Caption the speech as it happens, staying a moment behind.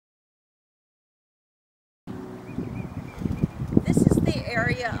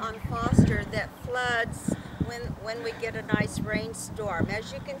area on Foster that floods when we get a nice rainstorm.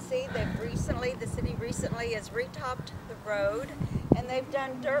 As you can see, the city recently has retopped the road, and they've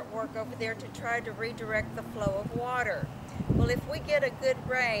done dirt work over there to try to redirect the flow of water. Well, if we get a good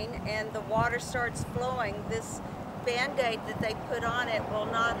rain and the water starts flowing, this Band-Aid that they put on it will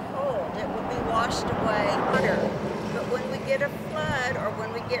not hold. It will be washed away. But when we get a flood or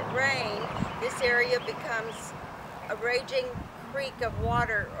when we get rain, this area becomes a raging creek of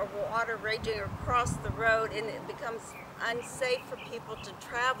water, or water raging across the road, and it becomes unsafe for people to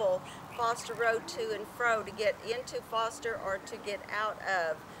travel Foster Road to and fro to get into Foster or to get out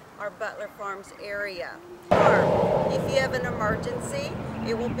of our Butler Farms area. Or if you have an emergency,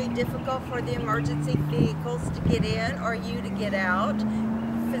 it will be difficult for the emergency vehicles to get in or you to get out.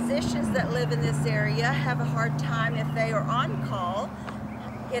 Physicians that live in this area have a hard time if they are on call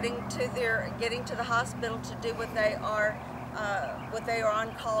getting to the hospital to do what they are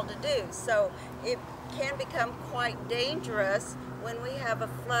on call to do. So it can become quite dangerous when we have a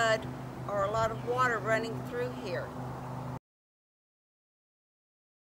flood or a lot of water running through here.